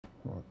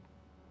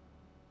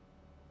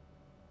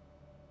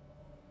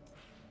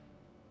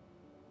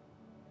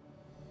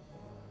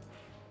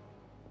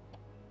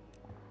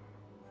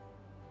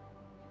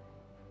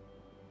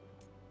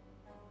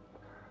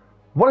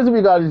What is up,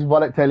 you guys? It's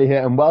Volek Taylor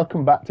here, and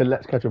welcome back to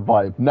Let's Catch a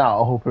Vibe. Now,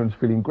 I hope everyone's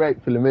feeling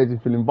great, feeling amazing,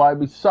 feeling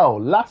vibey. So,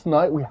 last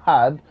night we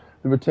had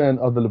the return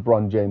of the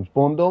LeBron James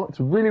bundle. It's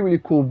a really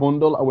cool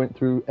bundle. I went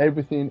through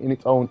everything in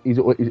its own Is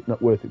It or Is It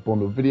Not Worth It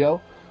bundle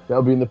video.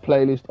 That'll be in the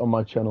playlist on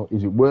my channel,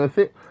 Is It Worth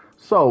It?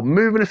 So,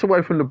 moving us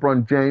away from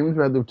LeBron James,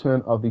 we had the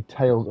return of the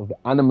Tales of the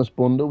Animus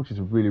bundle, which is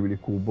a really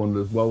cool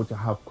bundle as well, which I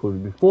have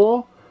covered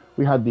before.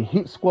 We had the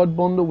Hit Squad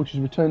bundle, which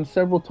has returned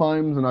several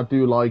times, and I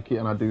do like it,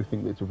 and I do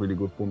think that it's a really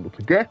good bundle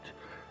to get.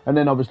 And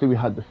then obviously we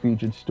had the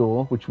featured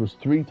store, which was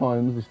 3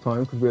 times this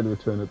time because we had the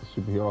return of the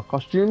superhero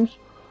costumes.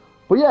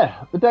 But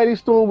yeah, the daily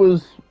store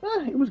was,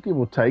 it was give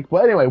or take.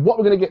 But anyway, what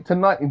we're going to get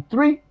tonight in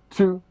 3,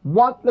 2,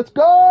 1, let's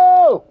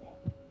go!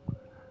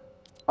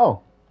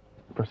 Oh,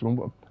 press the wrong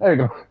button. There you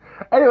go.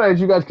 Anyway,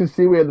 as you guys can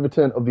see, we had the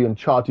return of the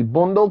Uncharted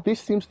bundle.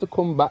 This seems to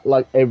come back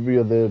like every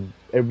other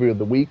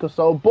week or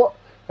so. But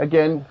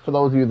again, for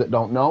those of you that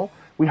don't know,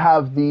 we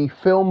have the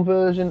film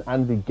version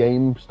and the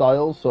game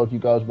styles. So if you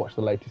guys watched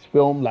the latest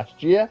film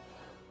last year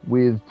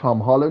with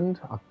Tom Holland,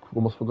 I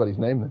almost forgot his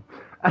name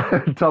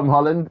then, Tom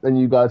Holland, then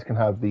you guys can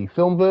have the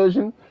film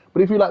version.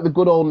 But if you like the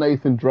good old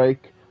Nathan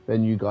Drake,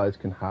 then you guys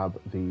can have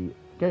the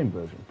game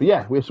version. But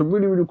yeah, we have some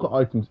really cool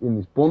items in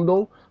this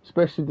bundle,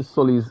 especially the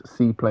Sully's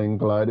Seaplane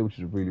Glider, which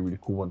is a really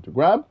cool one to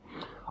grab.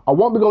 I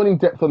won't be going in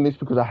depth on this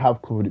because I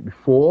have covered it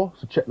before,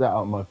 so check that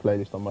out on my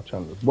playlist on my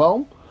channel as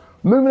well.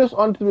 Moving us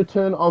on to the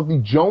return of the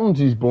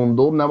Joneses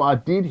bundle. Now, I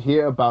did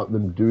hear about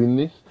them doing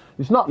this.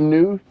 It's not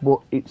new, but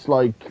it's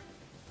like,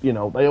 you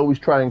know, they always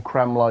try and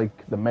cram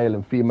like the male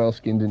and female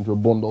skins into a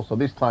bundle. So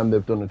this time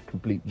they've done a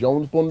complete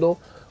Jones bundle.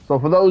 So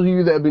for those of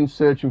you that have been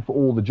searching for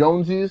all the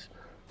Joneses,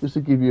 just to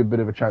give you a bit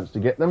of a chance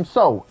to get them.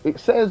 So it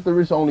says there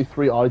is only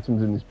 3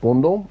 items in this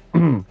bundle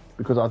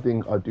because I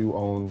think I do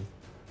own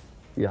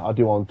 2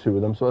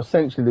 of them. So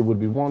essentially there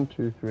would be 1,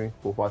 2, 3,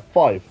 4, 5,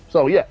 5.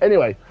 So yeah,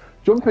 anyway.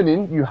 Jumping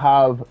in, you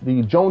have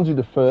the Jonesy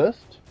the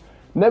First.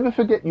 Never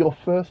forget your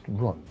first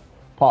run.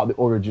 Part of the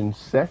Origins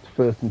set,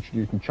 first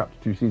introduced in Chapter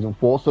 2, Season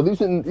 4. So this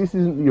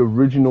isn't the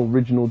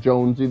original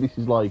Jonesy. This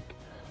is like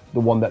the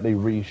one that they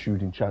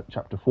reissued in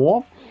Chapter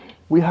 4.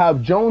 We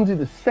have Jonesy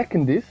the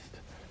Secondist.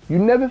 You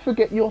never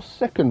forget your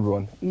second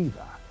run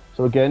either.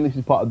 So again, this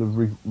is part of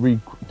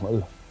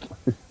the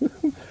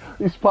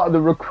This is part of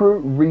the Recruit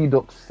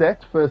Redux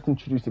set, first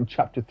introduced in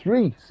Chapter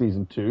 3,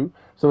 Season 2.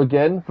 So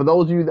again, for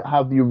those of you that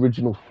have the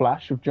original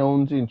Flash of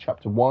Jonesy in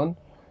Chapter 1,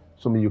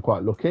 some of you are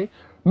quite lucky.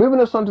 Moving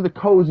us on to the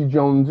Cozy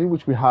Jonesy,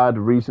 which we had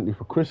recently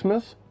for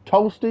Christmas.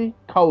 Toasty,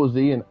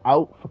 Cozy, and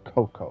Out for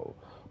Coco.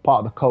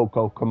 Part of the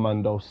Coco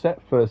Commando set,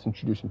 first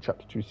introduced in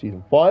Chapter 2,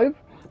 Season 5.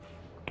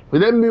 We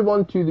then move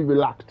on to the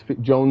Relaxed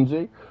Fit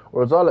Jonesy,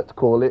 or as I like to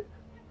call it,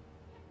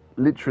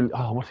 literally,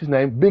 what's his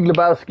name? Big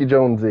Lebowski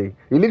Jonesy.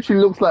 He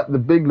literally looks like the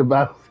Big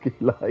Lebowski.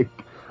 Like,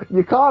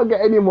 you can't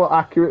get any more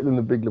accurate than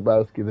the Big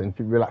Lebowski than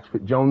Relax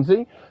Fit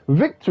Jonesy.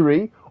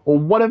 Victory, or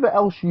whatever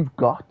else you've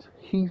got,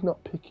 he's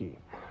not picky.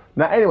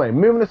 Now, anyway,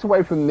 moving us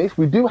away from this,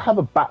 we do have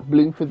a back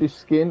bling for this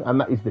skin, and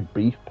that is the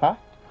Beef Pack.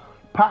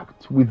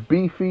 Packed with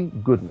beefy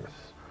goodness.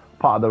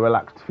 Part of the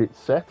Relaxed Fit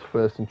set,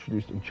 first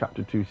introduced in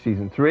Chapter 2,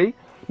 Season 3.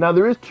 Now,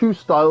 there is 2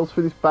 styles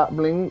for this back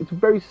bling. It's a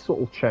very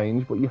subtle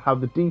change, but you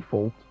have the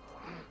default,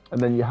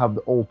 and then you have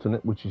the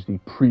alternate, which is the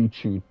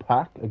pre-chewed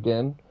pack.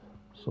 Again,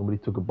 somebody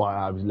took a bite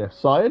out of his left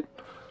side.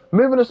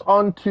 Moving us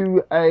on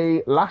to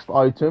a last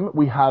item,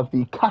 we have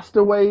the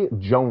Castaway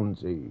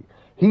Jonesy.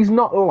 He's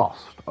not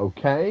lost,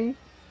 okay?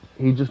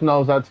 He just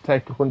knows how to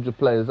take 100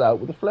 players out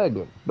with a flare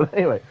gun. But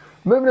anyway,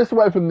 moving us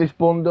away from this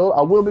bundle,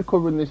 I will be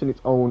covering this in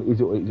its own Is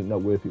It or Is It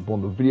Not Worth It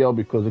bundle video,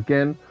 because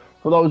again,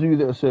 for those of you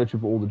that are searching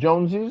for all the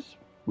Joneses,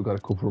 we've got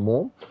to cover them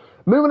all.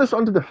 Moving us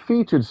on to the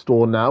featured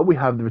store now, we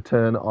have the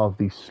return of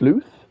the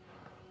Sleuth.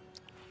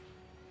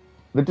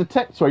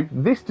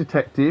 This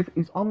detective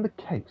is on the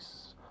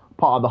case.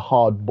 Part of the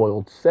Hard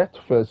Boiled set,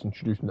 first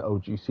introduced in the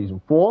OG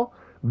Season 4.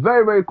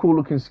 Very cool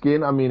looking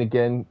skin. I mean,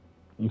 again,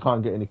 you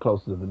can't get any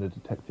closer to the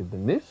detective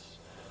than this.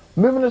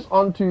 Moving us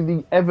on to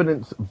the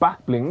Evidence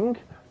Back Bling,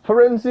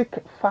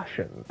 Forensic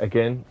Fashion.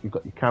 Again, you've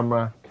got your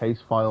camera,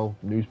 case file,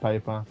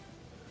 newspaper,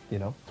 you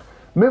know.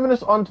 Moving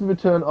us on to the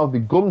return of the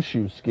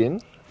Gumshoe skin.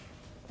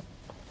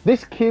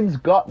 This kid's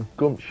got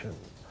gumption.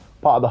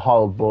 Part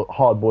of the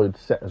hard-boiled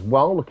set as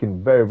well,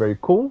 looking very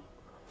cool.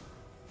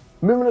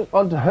 Moving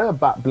on to her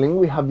back bling,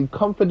 we have the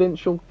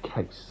Confidential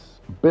Case.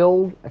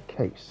 Build a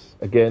case.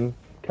 Again,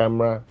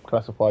 camera,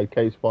 classified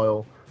case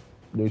file,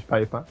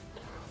 newspaper.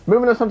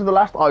 Moving us on to the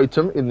last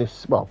item in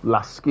this,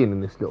 last skin in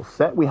this little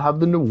set, we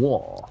have the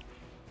Noir.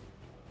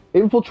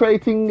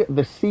 Infiltrating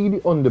the seedy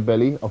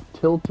underbelly of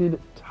Tilted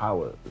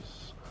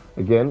Towers.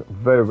 Again,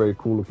 very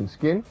cool looking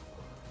skin.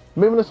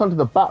 Moving us on to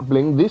the back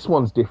bling, this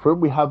one's different.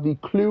 We have the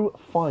Clue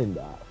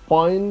Finder.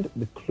 Find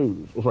the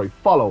clues.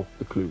 Follow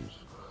the clues.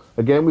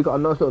 Again, we've got a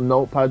nice little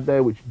notepad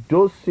there, which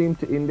does seem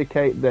to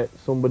indicate that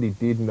somebody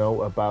did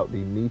know about the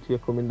meteor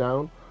coming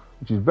down,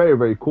 which is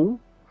very cool.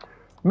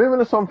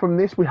 Moving us on from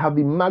this, we have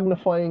the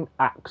Magnifying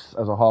Axe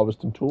as a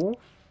harvesting tool.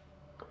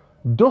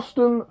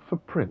 Dustin for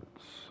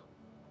prints.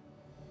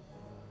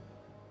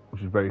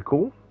 which is very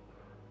cool.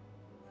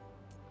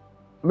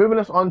 Moving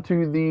us on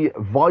to the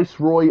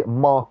Viceroy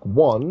Mark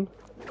 1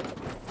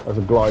 as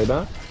a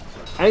glider.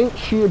 Ain't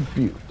she a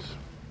beaut?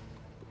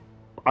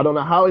 I don't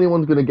know how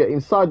anyone's going to get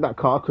inside that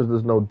car because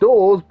there's no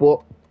doors,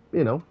 but,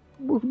 you know,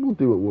 we'll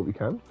do what we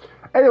can.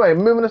 Anyway,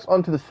 moving us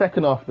on to the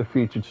second half of the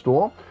featured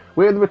store,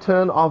 we have the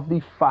return of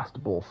the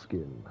Fastball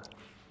skin.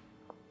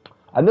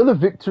 Another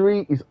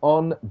victory is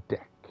on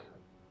deck.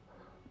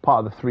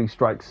 Part of the 3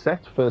 strike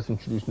set, first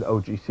introduced in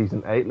OG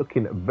Season 8,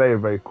 looking very,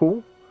 very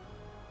cool.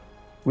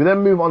 We then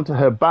move on to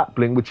her back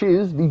bling, which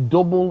is the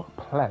double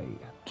play,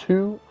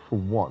 2 for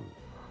 1.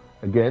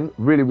 Again,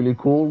 really, really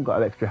cool.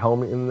 Got an extra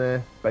helmet in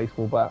there.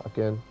 Baseball bat.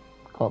 Again,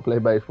 can't play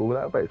baseball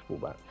without a baseball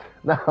bat.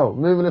 Now,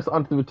 moving us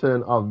on to the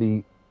return of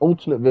the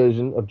alternate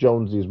version of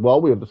Jonesy as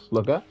well. We have the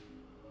Slugger.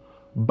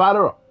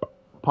 Batter Up.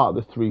 Part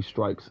of the 3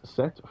 strikes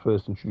set.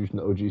 First introduced in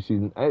the OG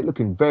Season 8.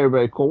 Looking very,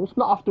 very cool. It's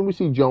not often we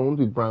see Jones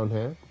with brown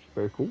hair, which is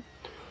very cool.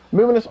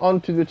 Moving us on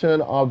to the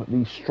return of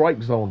the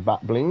Strike Zone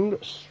bat bling.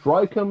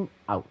 Strike 'em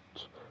out.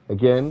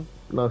 Again,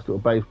 nice little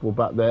baseball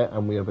bat there.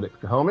 And we have an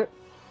extra helmet.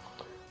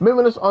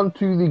 Moving us on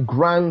to the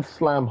Grand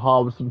Slam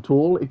harvesting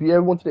tool. If you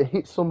ever wanted to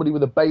hit somebody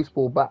with a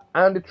baseball bat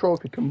and a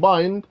trophy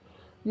combined,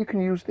 you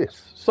can use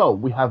this. So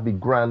we have the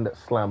Grand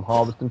Slam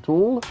harvesting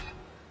tool.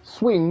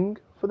 Swing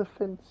for the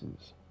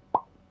fences.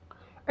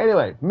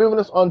 Anyway, moving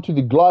us on to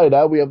the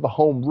glider, we have the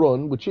home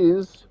run, which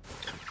is...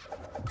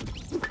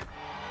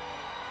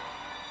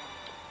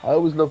 I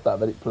always love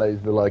that it plays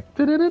the like...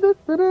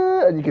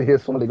 and you can hear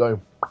somebody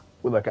going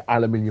with like an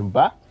aluminium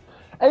bat.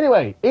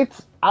 Anyway,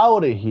 it's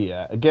out of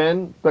here.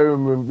 Again, very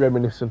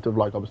reminiscent of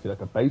like obviously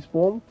like a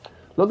baseball.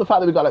 Love the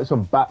fact that we got like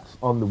some bats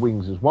on the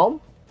wings as well.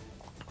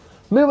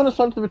 Moving us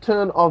on to the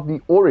return of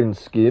the orange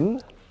skin.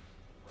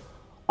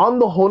 On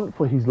the hunt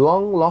for his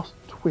long lost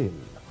twin.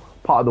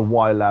 Part of the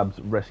Y Labs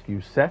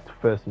rescue set,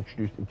 first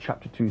introduced in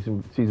Chapter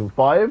 2, Season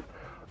 5.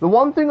 The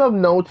one thing I've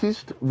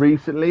noticed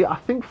recently, I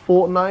think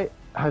Fortnite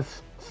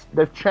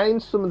they've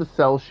changed some of the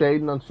cell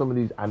shading on some of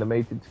these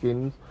animated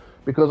skins.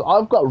 Because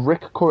I've got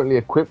Rick currently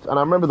equipped, and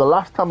I remember the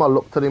last time I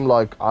looked at him,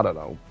 like, I don't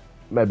know,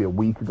 maybe a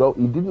week ago,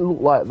 he didn't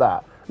look like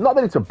that. Not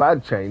that it's a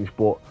bad change,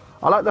 but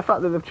I like the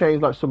fact that they've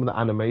changed like some of the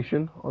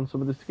animation on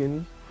some of the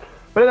skins.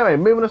 But anyway,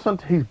 moving us on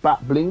to his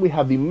back bling, we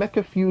have the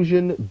Mecha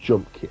Fusion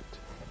Jump Kit.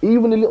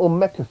 Even a little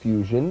Mecha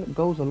Fusion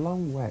goes a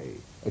long way.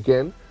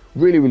 Again,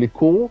 really, really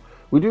cool.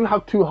 We do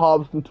have 2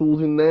 harvesting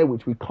tools in there,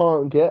 which we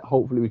can't get.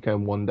 Hopefully we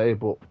can one day,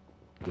 but,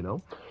 you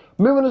know.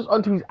 Moving us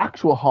on to his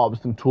actual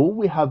harvesting tool,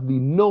 we have the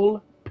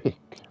Null Pick.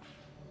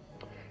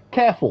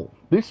 Careful,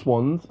 this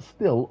one's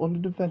still under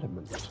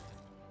development.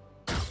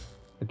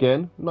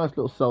 Again, nice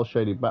little cell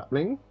shaded back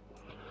bling.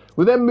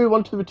 We then move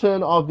on to the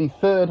return of the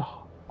third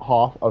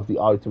half of the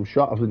item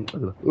shop of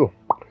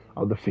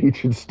the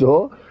featured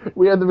store.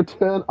 We have the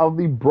return of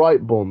the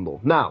Bright Bundle.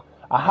 Now,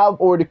 I have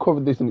already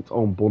covered this in its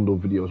own bundle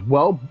video as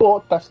well,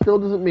 but that still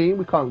doesn't mean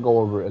we can't go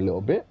over it a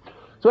little bit.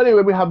 So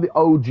anyway, we have the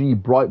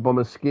OG Bright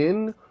Bomber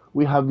skin.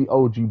 We have the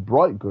OG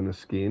Bright Gunner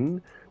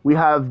skin. We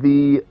have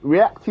the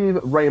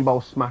Reactive Rainbow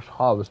Smash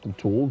Harvesting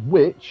tool,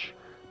 which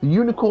the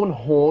Unicorn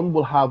Horn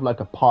will have like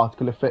a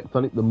particle effect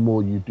on it the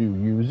more you do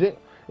use it.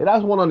 It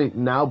has one on it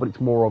now, but it's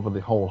more over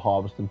the whole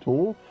harvesting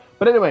tool.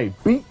 But anyway,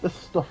 beat the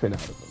stuffing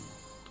out of them.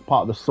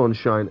 Part of the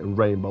Sunshine and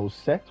Rainbow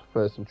set,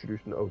 first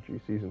introduced in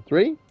OG Season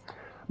 3.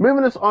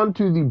 Moving us on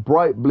to the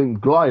Bright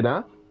Blink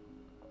Glider.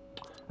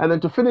 And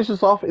then to finish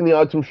us off in the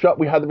item shop,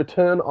 we had the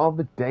return of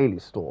the Daily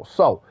Store.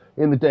 So,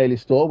 in the Daily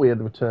Store, we had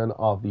the return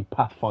of the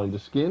Pathfinder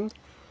skin.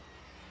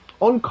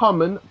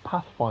 Uncommon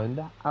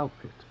Pathfinder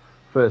outfit.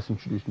 First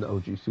introduced in the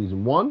OG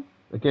Season 1.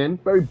 Again,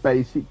 very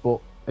basic, but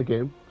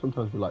again,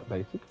 sometimes we like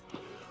basic.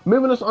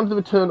 Moving us on to the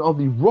return of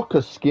the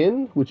Ruckus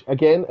skin, which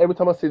again, every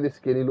time I see this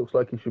skin, he looks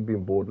like he should be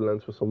in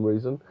Borderlands for some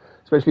reason.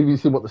 Especially if you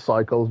see what the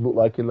Psychos look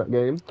like in that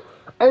game.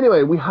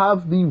 Anyway, we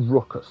have the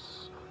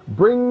Ruckus.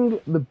 Bring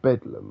the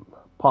Bedlam.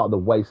 Part of the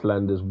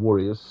Wastelanders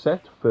Warriors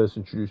set, first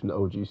introduced in the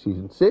OG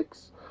Season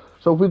 6.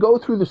 So if we go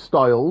through the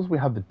styles, we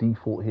have the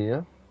default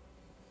here.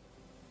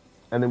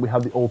 And then we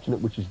have the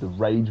alternate, which is the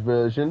Rage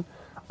version.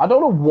 I don't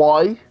know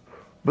why,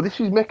 but this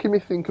is making me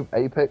think of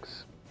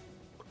Apex.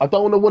 I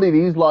don't know what it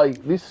is,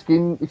 like, this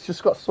skin, it's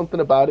just got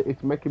something about it.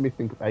 It's making me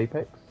think of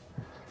Apex.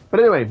 But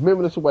anyway,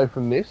 moving us away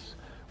from this,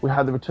 we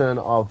have the return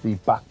of the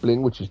back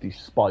bling, which is the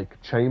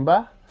Spike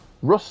Chamber.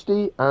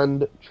 Rusty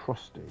and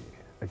Trusty.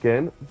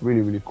 Again,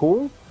 really, really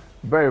cool.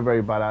 Very,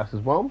 very badass as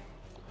well.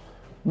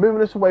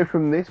 Moving us away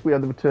from this, we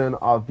have the return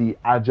of the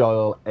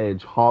Agile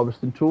Edge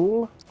Harvesting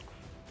Tool.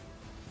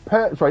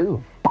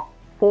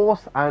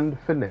 Force and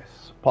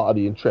Finesse, part of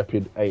the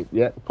Intrepid 8,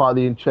 part of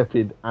the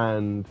Intrepid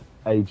and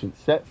Agent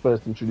set,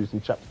 first introduced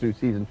in Chapter 2,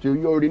 Season 2.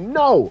 You already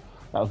know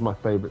that was my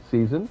favourite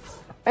season.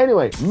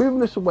 Anyway,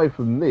 moving us away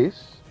from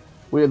this,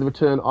 we have the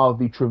return of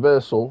the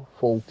Traversal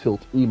Full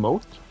Tilt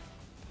emote.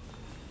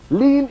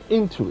 Lean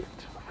Into It,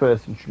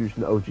 first introduced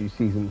in the OG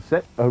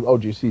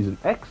Season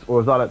X,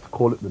 or as I like to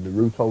call it, the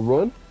Naruto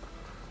run.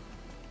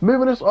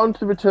 Moving us on to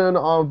the return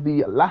of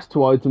the last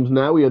 2 items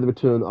now, we have the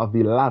return of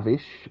the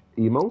Lavish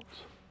emote.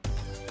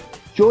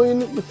 Join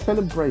the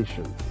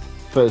celebration.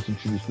 First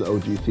introduced in the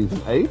OG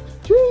Season 8.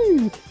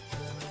 Jeez!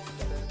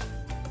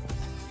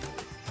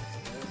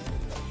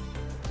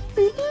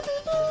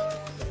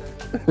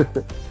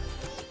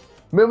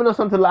 Moving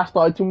us on to the last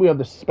item, we have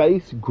the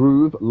Space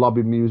Groove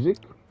lobby music.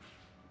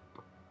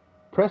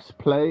 Press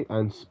play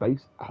and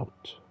space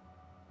out.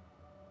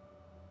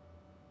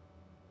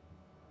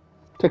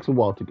 Takes a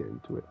while to get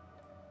into it.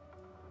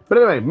 But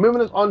anyway,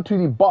 moving us on to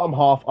the bottom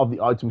half of the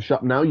item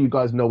shop now. You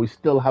guys know we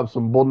still have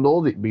some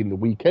bundles, it being the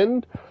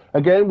weekend.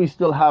 Again, we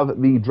still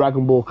have the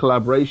Dragon Ball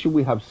collaboration.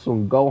 We have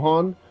Son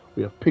Gohan,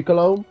 we have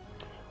Piccolo.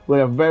 We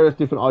have various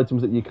different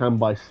items that you can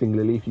buy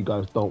singularly if you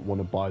guys don't want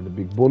to buy the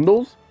big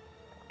bundles.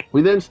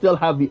 We then still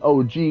have the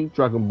OG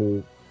Dragon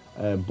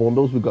Ball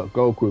bundles. We've got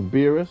Goku and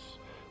Beerus.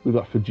 We've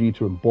got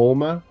Vegeta and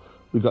Bulma.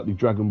 We've got the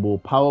Dragon Ball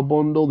Power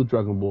Bundle, the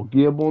Dragon Ball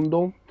Gear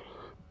Bundle.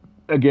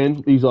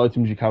 Again, these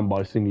items you can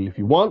buy singly if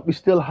you want. We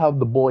still have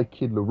the boy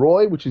Kid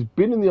Leroy, which has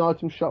been in the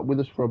item shop with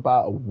us for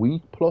about a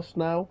week plus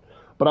now.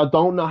 But I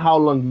don't know how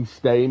long he's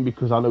staying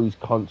because I know his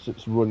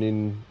concert's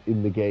running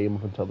in the game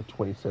up until the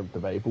 27th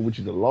of April, which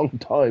is a long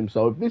time.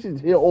 So if this is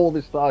here all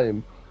this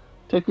time,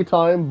 take your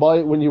time, buy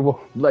it when you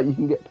want. Like, you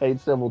can get paid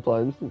several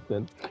times since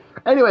then.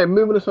 Anyway,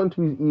 moving us on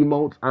to his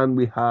emotes, and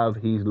we have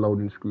his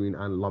loading screen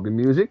and lobby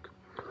music.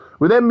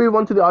 We then move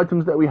on to the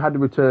items that we had to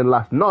return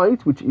last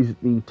night, which is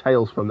the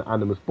Tales from the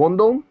Animus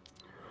bundle.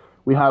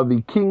 We have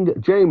the King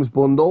James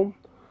bundle,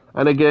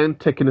 and again,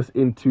 taking us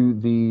into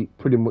the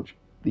pretty much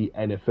the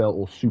NFL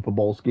or Super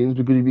Bowl skins,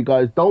 because if you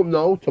guys don't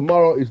know,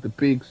 tomorrow is the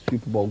big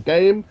Super Bowl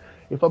game.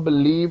 If I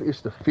believe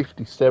it's the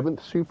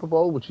 57th Super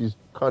Bowl, which is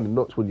kind of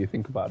nuts when you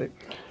think about it.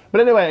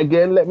 But anyway,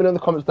 again, let me know in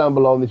the comments down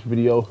below in this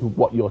video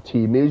what your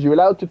team is. You're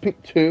allowed to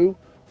pick two.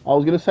 I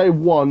was going to say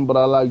one, but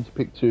I allow you to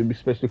pick two,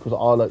 especially because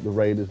I like the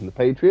Raiders and the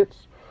Patriots.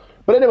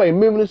 But anyway,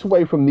 moving us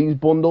away from these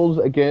bundles,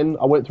 again,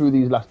 I went through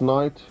these last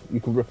night.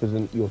 You can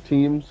represent your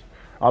teams.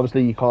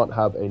 Obviously, you can't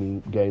have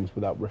any games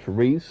without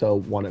referees, so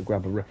why not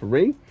grab a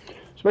referee?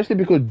 Especially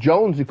because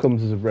Jonesy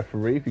comes as a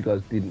referee, if you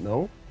guys didn't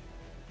know.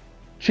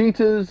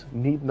 Cheaters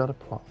need not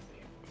apply.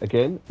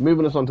 Again,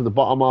 moving us on to the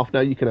bottom half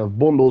now, you can have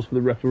bundles for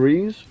the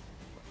referees.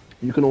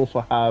 You can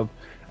also have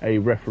a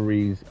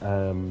referee's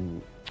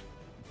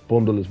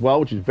bundle as well,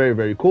 which is very,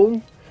 very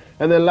cool.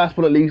 And then last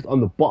but not least,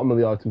 on the bottom of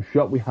the item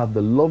shop, we have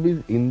the Love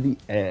is in the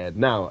Air.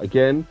 Now,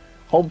 again,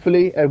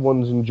 hopefully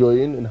everyone's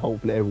enjoying and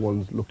hopefully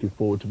everyone's looking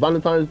forward to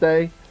Valentine's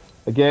Day.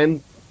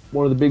 Again,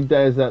 one of the big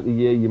days out of the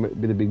year, you make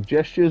the big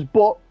gestures,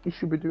 but you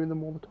should be doing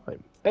them all the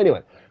time.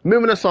 Anyway,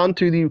 moving us on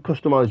to the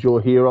Customize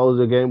Your Heroes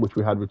again, which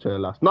we had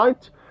returned last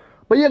night.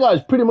 But yeah,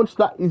 guys, pretty much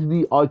that is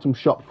the item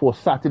shop for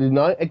Saturday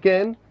night.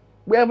 Again,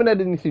 we haven't had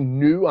anything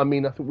new. I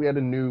mean, I think we had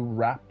a new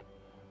wrap.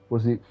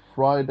 Was it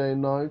Friday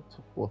night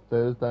or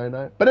Thursday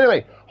night? But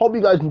anyway, hope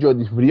you guys enjoyed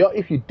this video.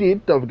 If you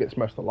did, don't forget to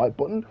smash the like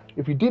button.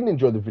 If you didn't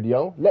enjoy the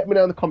video, let me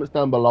know in the comments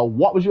down below.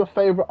 What was your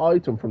favorite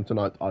item from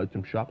tonight's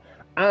item shop?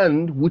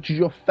 And which is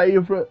your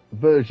favorite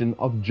version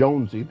of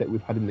Jonesy that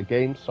we've had in the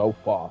game so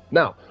far?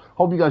 Now,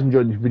 hope you guys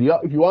enjoyed this video.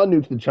 If you are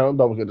new to the channel,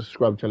 don't forget to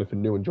subscribe to the channel if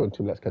you're new and join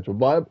Team Let's Catch a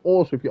Vibe.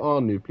 Also, if you are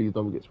new, please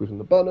don't forget to switch on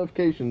the bell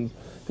notifications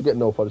to get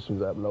notified as soon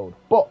as I upload.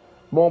 But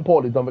more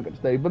importantly, don't forget to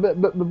stay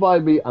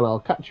vibey, and I'll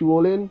catch you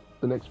all in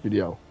the next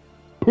video.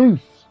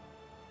 Peace.